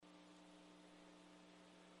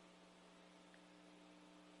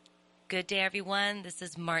Good day, everyone. This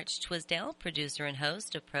is March Twisdale, producer and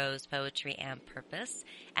host of Prose, Poetry, and Purpose.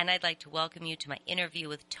 And I'd like to welcome you to my interview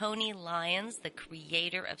with Tony Lyons, the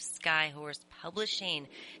creator of Skyhorse Publishing.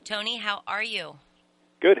 Tony, how are you?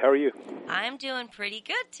 Good. How are you? I'm doing pretty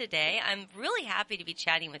good today. I'm really happy to be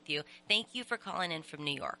chatting with you. Thank you for calling in from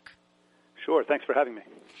New York. Sure. Thanks for having me.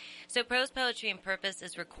 So Prose, Poetry, and Purpose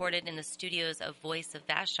is recorded in the studios of Voice of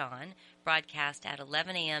Vashon, broadcast at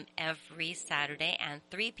 11 a.m. every Saturday and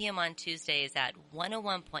 3 p.m. on Tuesdays at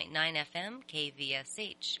 101.9 FM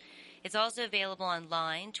KVSH. It's also available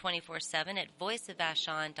online 24/7 at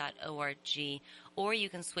voiceofvashon.org, or you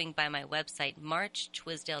can swing by my website,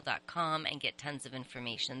 marchtwisdale.com, and get tons of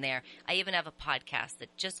information there. I even have a podcast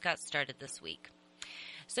that just got started this week.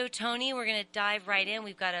 So, Tony, we're going to dive right in.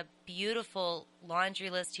 We've got a beautiful laundry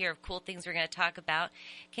list here of cool things we're going to talk about.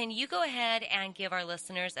 Can you go ahead and give our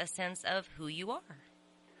listeners a sense of who you are?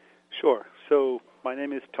 Sure. So, my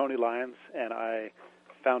name is Tony Lyons, and I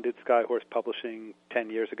founded Skyhorse Publishing 10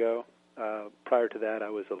 years ago. Prior to that, I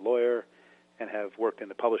was a lawyer and have worked in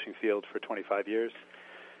the publishing field for 25 years.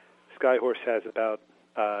 Skyhorse has about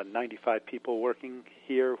 95 people working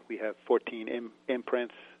here. We have 14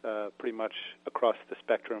 imprints, pretty much across the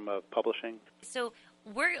spectrum of publishing. So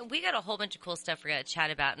we got a whole bunch of cool stuff we're going to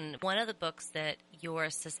chat about, and one of the books that your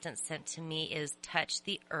assistant sent to me is Touch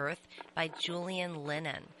the Earth by Julian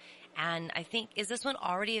Lennon. And I think, is this one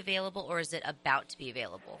already available, or is it about to be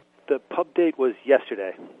available? The pub date was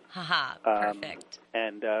yesterday. Haha, perfect.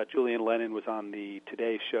 And Julian Lennon was on the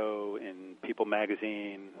Today Show in People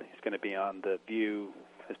magazine. He's going to be on The View,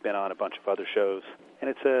 has been on a bunch of other shows. And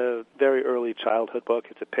it's a very early childhood book.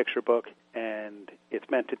 It's a picture book, and it's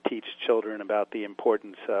meant to teach children about the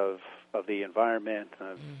importance of the environment,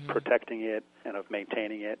 of protecting it, and of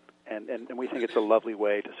maintaining it. And we think it's a lovely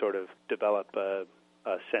way to sort of develop a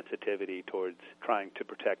sensitivity towards trying to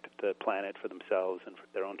protect the planet for themselves and for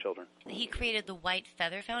their own children. He created the White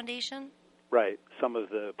Feather Foundation? Right. Some of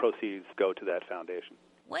the proceeds go to that foundation.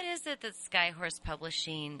 What is it that Skyhorse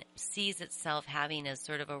Publishing sees itself having as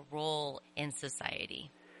sort of a role in society?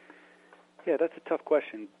 Yeah, that's a tough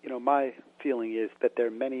question. You know, my feeling is that there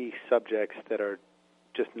are many subjects that are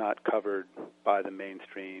just not covered by the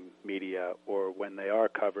mainstream media, or when they are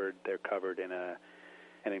covered, they're covered in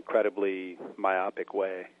an incredibly myopic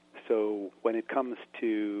way. So when it comes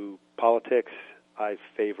to politics, I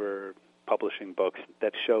favor publishing books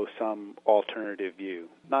that show some alternative view.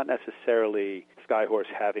 Not necessarily Skyhorse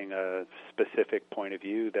having a specific point of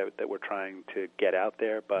view that we're trying to get out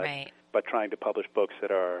there, but trying to publish books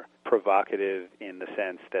that are provocative in the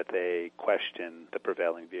sense that they question the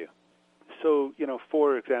prevailing view. So, you know,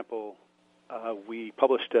 for example, we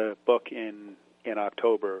published a book in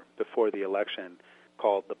October before the election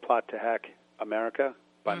called The Plot to Hack America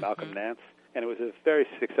by Malcolm Nance. And it was a very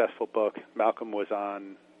successful book. Malcolm was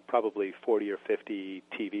on probably 40 or 50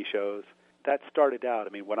 TV shows. That started out, I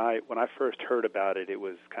mean, when I first heard about it, it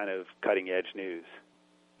was kind of cutting-edge news.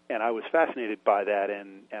 And I was fascinated by that,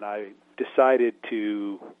 and I decided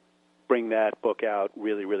to bring that book out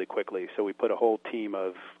really, really quickly. So we put a whole team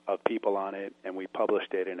of people on it, and we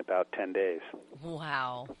published it in about 10 days.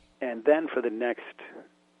 Wow. And then for the next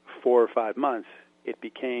 4 or 5 months, it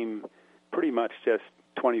became pretty much just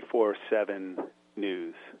 24/7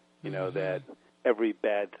 news, you know, that every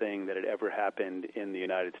bad thing that had ever happened in the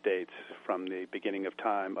United States from the beginning of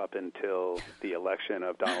time up until the election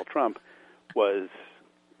of Donald Trump was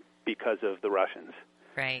because of the Russians.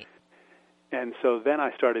 Right. And so then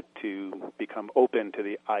I started to become open to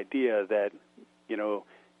the idea that, you know,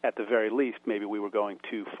 at the very least, maybe we were going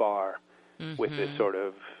too far with this sort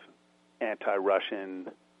of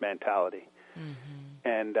anti-Russian mentality.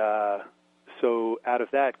 And so out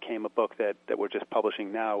of that came a book that we're just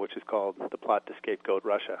publishing now, which is called The Plot to Scapegoat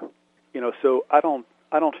Russia. You know, so I don't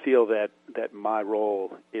feel that my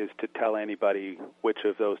role is to tell anybody which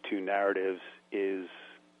of those two narratives is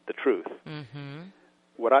the truth.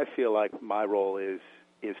 What I feel like my role is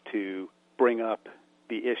to bring up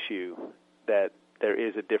the issue that there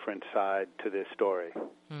is a different side to this story,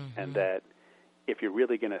 and that if you're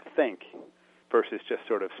really going to think versus just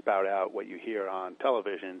sort of spout out what you hear on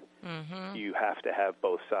television, you have to have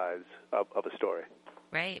both sides of a story.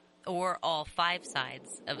 Right. Or all 5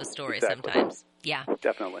 sides of a story sometimes. Yeah.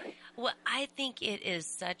 Definitely. Well, I think it is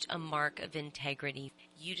such a mark of integrity.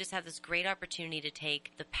 You just have this great opportunity to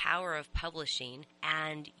take the power of publishing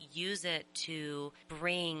and use it to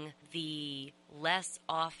bring the less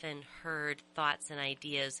often heard thoughts and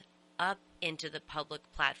ideas up into the public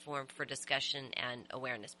platform for discussion and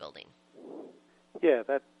awareness building. Yeah,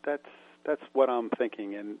 that's what I'm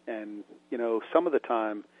thinking, and you know, some of the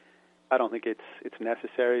time I don't think it's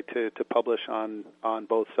necessary to publish on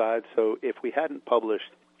both sides. So if we hadn't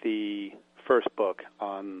published the first book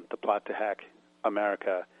on the plot to hack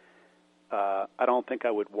America, I don't think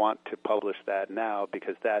I would want to publish that now,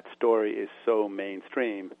 because that story is so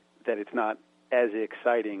mainstream that it's not as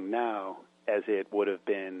exciting now as it would have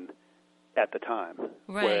been at the time.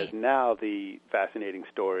 Right. Whereas now the fascinating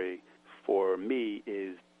story for me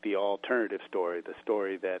is the alternative story, the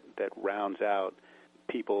story that rounds out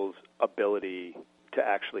people's ability to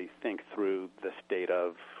actually think through the state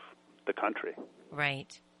of the country.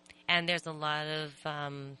 Right. And there's a lot of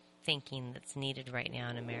thinking that's needed right now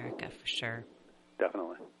in America, for sure.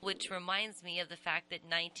 Definitely. Which reminds me of the fact that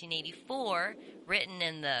 1984, written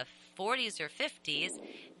in the 40s or 50s,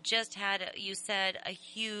 just had, you said, a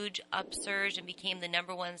huge upsurge and became the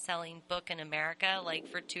number one selling book in America, like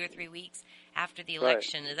for 2 or 3 weeks after the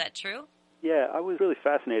election. Right. Is that true? Yeah, I was really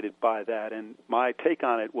fascinated by that, and my take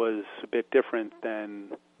on it was a bit different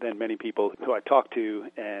than many people who I talked to,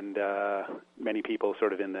 and many people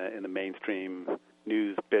sort of in the mainstream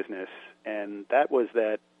news business. And that was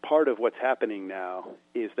that part of what's happening now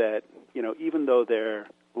is that, even though there are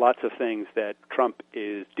lots of things that Trump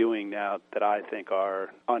is doing now that I think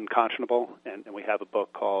are unconscionable, and we have a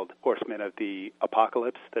book called Horsemen of the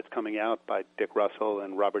Apocalypse that's coming out by Dick Russell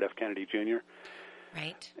and Robert F. Kennedy Jr.,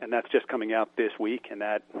 right. And that's just coming out this week, and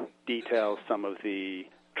that details some of the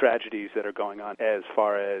tragedies that are going on as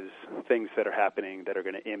far as things that are happening that are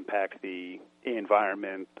going to impact the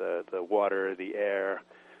environment, the water, the air.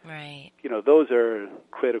 Right. Those are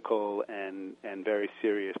critical and very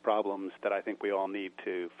serious problems that I think we all need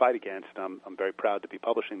to fight against. I'm very proud to be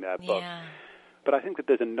publishing that book. Yeah. But I think that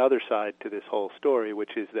there's another side to this whole story,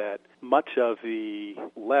 which is that much of the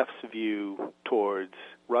left's view towards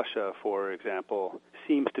Russia, for example,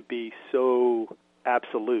 seems to be so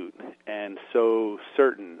absolute and so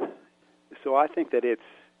certain. So I think that it's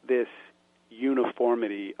this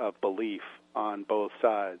uniformity of belief on both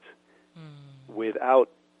sides without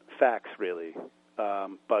facts, really,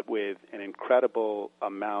 but with an incredible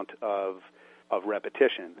amount of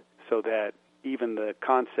repetition, so that even the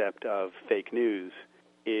concept of fake news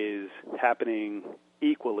is happening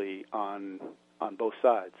equally on both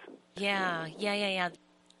sides. Yeah.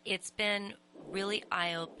 It's been really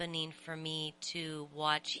eye-opening for me to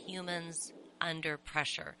watch humans under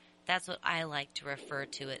pressure. That's what I like to refer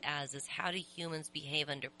to it as, is how do humans behave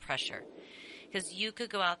under pressure? Because you could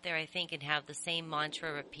go out there, I think, and have the same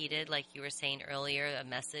mantra repeated, like you were saying earlier, a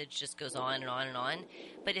message just goes on and on and on.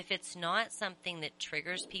 But if it's not something that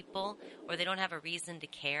triggers people or they don't have a reason to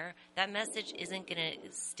care, that message isn't going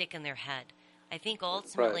to stick in their head. I think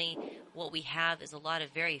ultimately what we have is a lot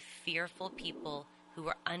of very fearful people who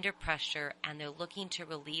are under pressure, and they're looking to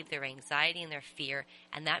relieve their anxiety and their fear,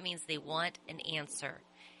 and that means they want an answer.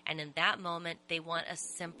 And in that moment, they want a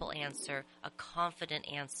simple answer, a confident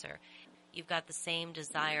answer. You've got the same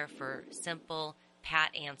desire for simple,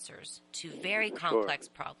 pat answers to very complex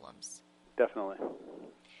problems. Definitely.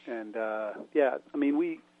 And,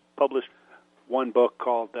 we published one book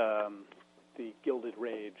called The Gilded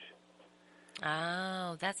Rage.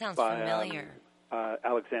 Oh, that sounds familiar.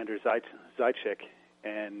 Alexander Zaitchik.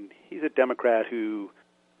 And he's a Democrat who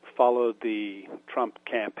followed the Trump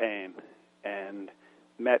campaign and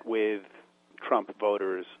met with Trump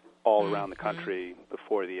voters all around the country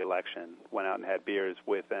before the election, went out and had beers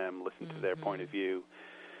with them, listened to their point of view,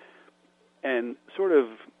 and sort of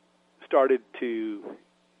started to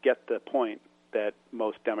get the point that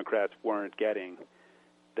most Democrats weren't getting,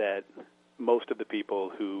 that most of the people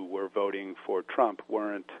who were voting for Trump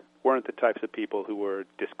weren't the types of people who were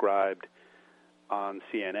described on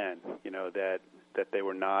CNN, that they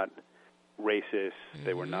were not racist,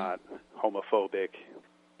 they were not homophobic,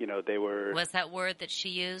 they were... Was that word that she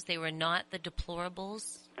used? They were not the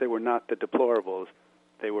deplorables? They were not the deplorables.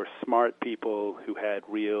 They were smart people who had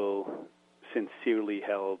real, sincerely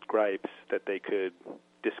held gripes that they could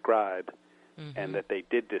describe and that they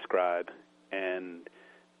did describe. And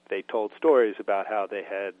they told stories about how they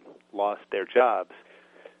had lost their jobs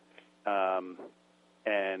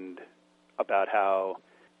and about how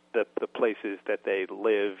the places that they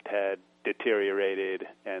lived had deteriorated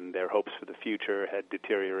and their hopes for the future had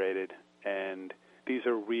deteriorated. And these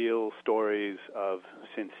are real stories of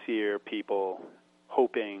sincere people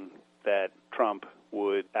hoping that Trump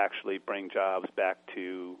would actually bring jobs back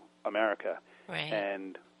to America. Right.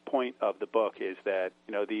 And point of the book is that,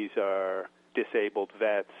 these are disabled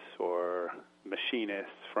vets or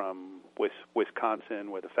machinists from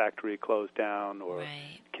Wisconsin where the factory closed down, or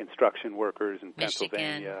construction workers in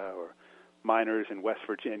Pennsylvania, or miners in West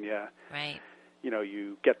Virginia. Right.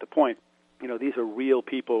 You get the point. these are real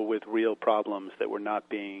people with real problems that were not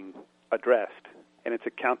being addressed. And it's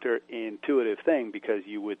a counterintuitive thing because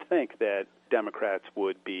you would think that Democrats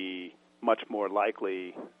would be much more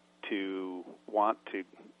likely to want to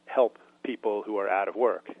help people who are out of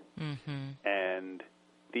work. Mm-hmm. And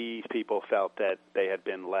these people felt that they had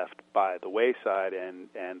been left by the wayside and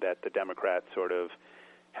that the Democrats sort of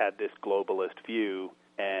had this globalist view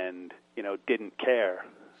and, didn't care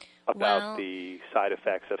about the side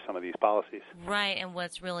effects of some of these policies. Right, and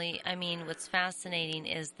what's fascinating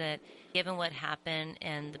is that given what happened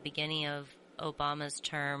in the beginning of Obama's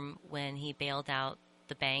term when he bailed out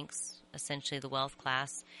the banks, essentially the wealth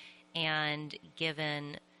class, and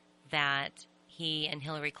given that he and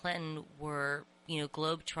Hillary Clinton were,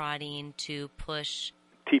 globetrotting to push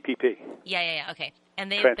TPP. Yeah, okay.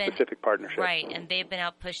 And they've Trans-Pacific Partnership. Right, and they've been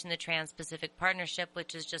out pushing the Trans-Pacific Partnership,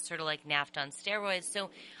 which is just sort of like NAFTA on steroids. So,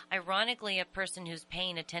 ironically, a person who's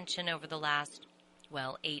paying attention over the last,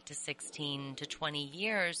 8 to 16 to 20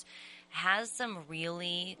 years has some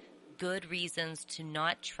really good reasons to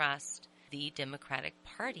not trust the Democratic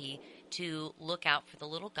Party to look out for the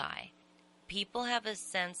little guy. People have a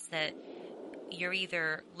sense that you're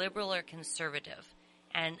either liberal or conservative.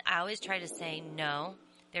 And I always try to say, no,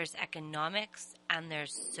 there's economics and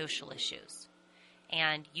there's social issues.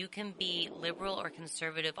 And you can be liberal or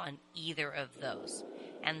conservative on either of those.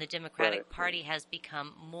 And the Democratic Party has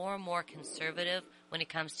become more and more conservative when it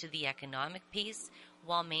comes to the economic piece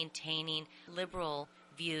while maintaining liberal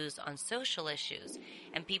views on social issues.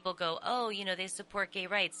 And people go, they support gay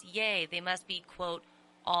rights. Yay, they must be, quote,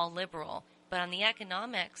 all liberal. But on the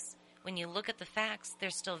economics, when you look at the facts, they're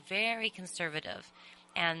still very conservative.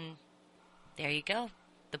 And there you go.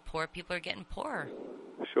 The poor people are getting poorer.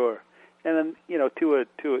 Sure. And then,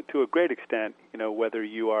 to a great extent, whether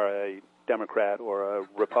you are a Democrat or a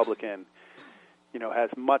Republican, has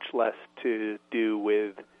much less to do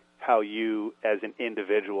with how you as an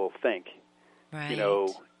individual think. Right.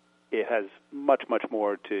 It has much, much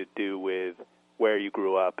more to do with where you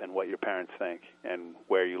grew up and what your parents think and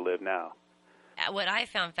where you live now. What I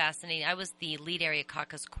found fascinating, I was the lead area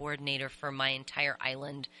caucus coordinator for my entire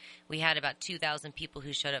island. We had about 2,000 people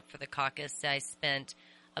who showed up for the caucus. I spent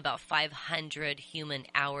about 500 human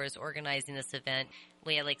hours organizing this event.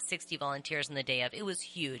 We had like 60 volunteers on the day of. It was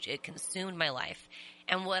huge. It consumed my life.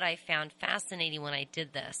 And what I found fascinating when I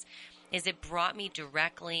did this is it brought me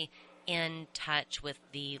directly in touch with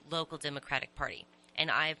the local Democratic Party. And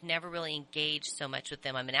I've never really engaged so much with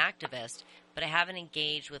them. I'm an activist, but I haven't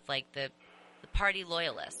engaged with like the party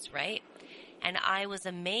loyalists, right? And I was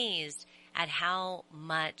amazed at how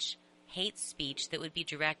much hate speech that would be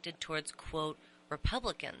directed towards, quote,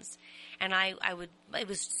 Republicans. And it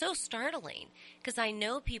was so startling because I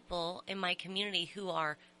know people in my community who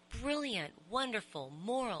are brilliant, wonderful,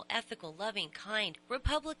 moral, ethical, loving, kind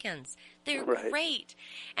Republicans. They're great.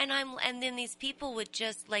 And then these people would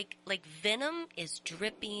just like venom is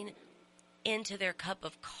dripping into their cup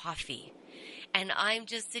of coffee. And I'm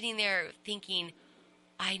just sitting there thinking,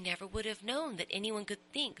 I never would have known that anyone could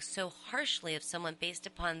think so harshly of someone based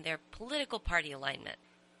upon their political party alignment.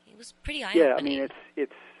 It was pretty eye-opening. Yeah, I mean,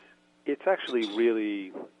 it's actually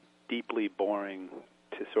really deeply boring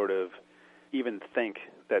to sort of even think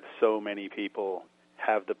that so many people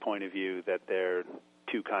have the point of view that there are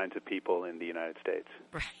two kinds of people in the United States.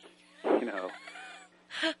 Right.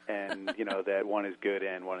 And, that one is good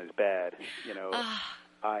and one is bad.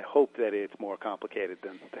 I hope that it's more complicated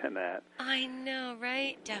than that. I know,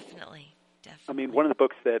 right? Definitely. I mean, one of the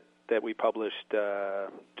books that we published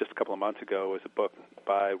just a couple of months ago was a book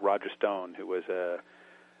by Roger Stone, who was a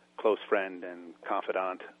close friend and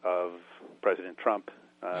confidant of President Trump.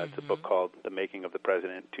 It's a book called The Making of the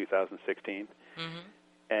President, 2016.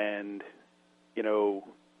 Mm-hmm. And,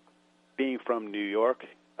 being from New York,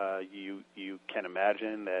 you can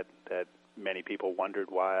imagine that many people wondered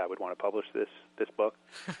why I would want to publish this book.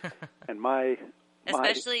 And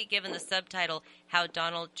especially given the subtitle, How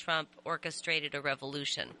Donald Trump Orchestrated a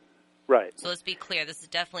Revolution. Right. So let's be clear, this is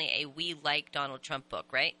definitely a We Like Donald Trump book,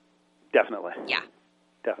 right? Definitely. Yeah.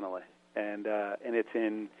 Definitely. And it's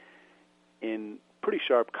in pretty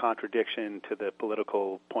sharp contradiction to the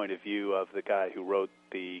political point of view of the guy who wrote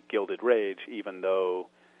The Gilded Rage, even though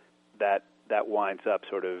that winds up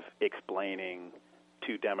sort of explaining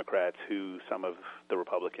to Democrats who some of the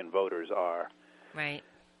Republican voters are. Right.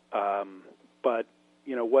 But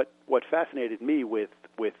what fascinated me with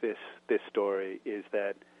this story is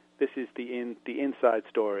that this is the inside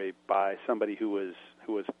story by somebody who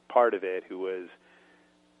was part of it, who was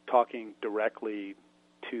talking directly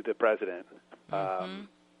to the president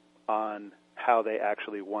on how they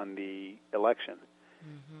actually won the election.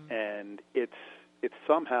 Mm-hmm. and it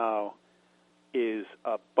somehow is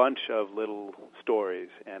a bunch of little stories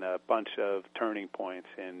and a bunch of turning points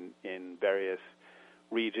in various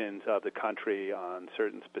regions of the country on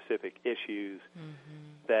certain specific issues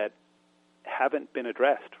that haven't been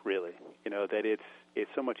addressed, really. That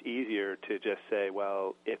it's so much easier to just say,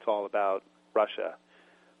 well, it's all about Russia,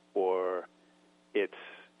 or it's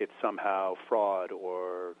somehow fraud,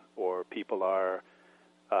 or people are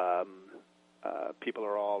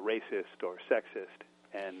all racist or sexist,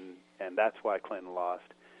 and that's why Clinton lost.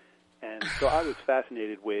 And so I was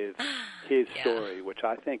fascinated with his story, which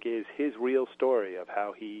I think is his real story of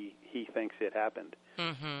how he thinks it happened.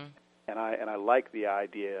 And I like the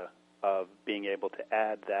idea of being able to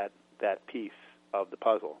add that piece of the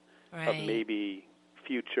puzzle, of maybe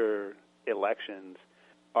future elections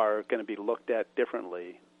are going to be looked at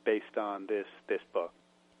differently based on this book.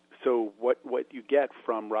 So what you get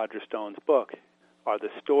from Roger Stone's book are the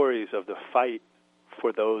stories of the fight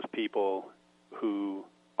for those people who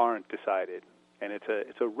aren't decided, and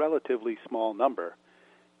it's a relatively small number,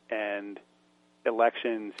 and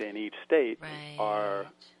elections in each state are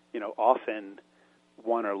often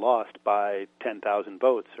won or lost by 10,000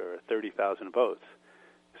 votes or 30,000 votes.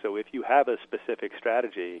 So if you have a specific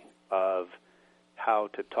strategy of how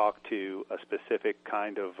to talk to a specific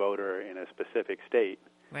kind of voter in a specific state,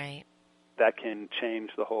 that can change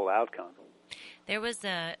the whole outcome. There was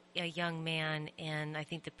a young man in, I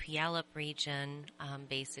think, the Puyallup region,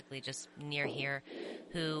 basically just near here,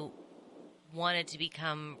 who wanted to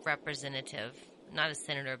become representative, not a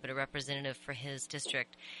senator, but a representative for his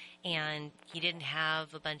district. And he didn't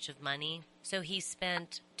have a bunch of money, so he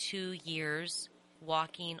spent 2 years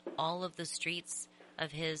walking all of the streets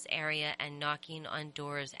of his area and knocking on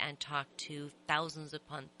doors and talked to thousands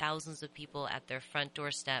upon thousands of people at their front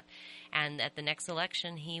doorstep. And at the next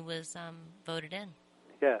election, he was voted in.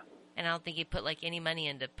 Yeah. And I don't think he put any money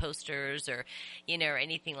into posters or, or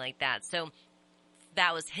anything like that. So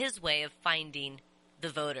that was his way of finding the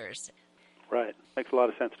voters. Right. Makes a lot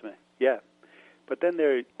of sense to me. Yeah. But then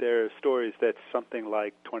there are stories that something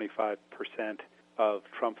like 25% of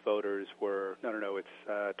Trump voters were, it's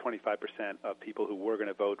 25% of people who were going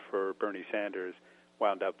to vote for Bernie Sanders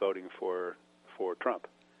wound up voting for Trump.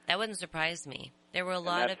 That wouldn't surprise me. There were a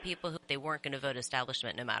lot of people who they weren't going to vote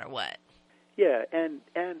establishment no matter what. Yeah, and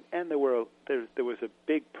there was a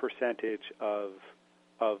big percentage of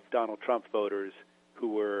Donald Trump voters who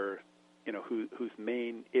were, whose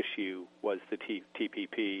main issue was the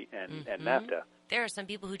TPP and NAFTA. There are some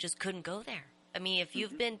people who just couldn't go there. I mean, if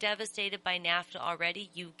you've been devastated by NAFTA already,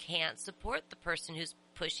 you can't support the person who's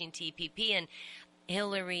pushing TPP. And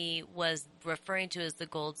Hillary was referring to as the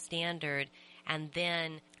gold standard. And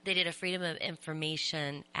then they did a Freedom of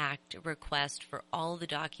Information Act request for all the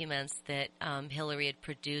documents that Hillary had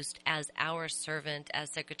produced as our servant as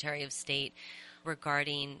Secretary of State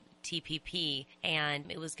regarding TPP,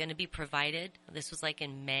 and it was going to be provided. This was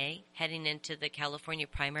in May, heading into the California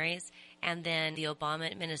primaries, and then the Obama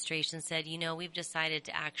administration said, we've decided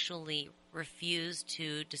to actually refuse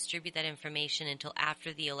to distribute that information until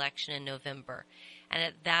after the election in November. And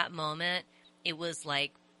at that moment, it was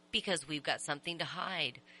because we've got something to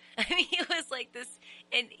hide. I mean, it was this,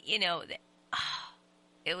 and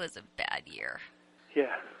it was a bad year.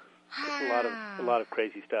 Yeah, a lot of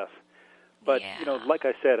crazy stuff. But like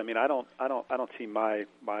I said, I mean, I don't see my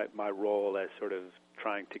role as sort of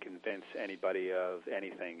trying to convince anybody of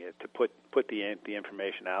anything. To put the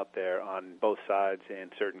information out there on both sides in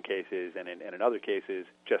certain cases, and in other cases,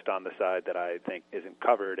 just on the side that I think isn't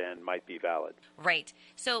covered and might be valid. Right.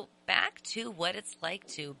 So back to what it's like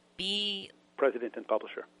to be president and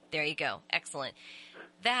publisher. There you go. Excellent.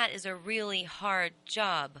 That is a really hard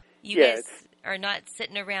job. You guys are not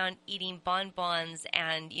sitting around eating bonbons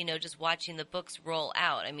and, just watching the books roll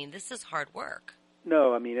out. I mean, this is hard work.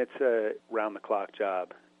 No, I mean, it's a round-the-clock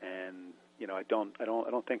job, and, I don't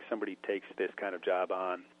think somebody takes this kind of job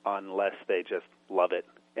on unless they just love it.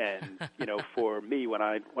 And, for me, when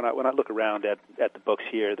I look around at the books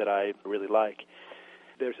here that I really like,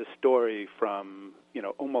 there's a story from,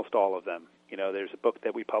 almost all of them. There's a book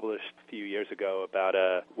that we published a few years ago about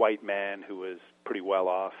a white man who was pretty well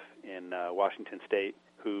off in Washington State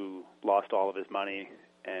who lost all of his money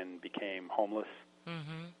and became homeless.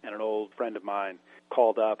 Mm-hmm. And an old friend of mine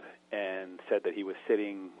called up and said that he was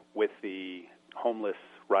sitting with the homeless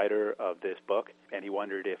writer of this book, and he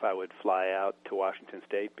wondered if I would fly out to Washington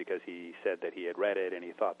State because he said that he had read it and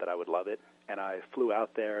he thought that I would love it. And I flew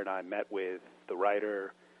out there and I met with the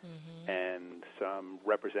writer and some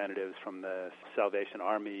representatives from the Salvation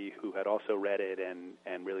Army who had also read it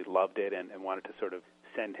and really loved it and wanted to sort of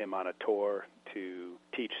send him on a tour to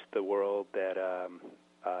teach the world that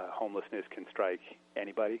homelessness can strike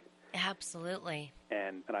anybody. Absolutely.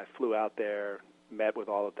 And I flew out there, met with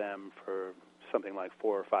all of them for something like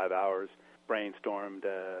 4 or 5 hours, brainstormed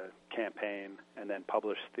a campaign, and then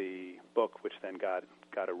published the book, which then got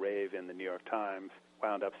a rave in the New York Times,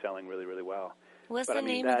 wound up selling really, really well. What's the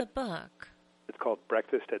name of the book? It's called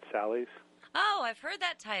Breakfast at Sally's. Oh, I've heard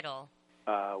that title.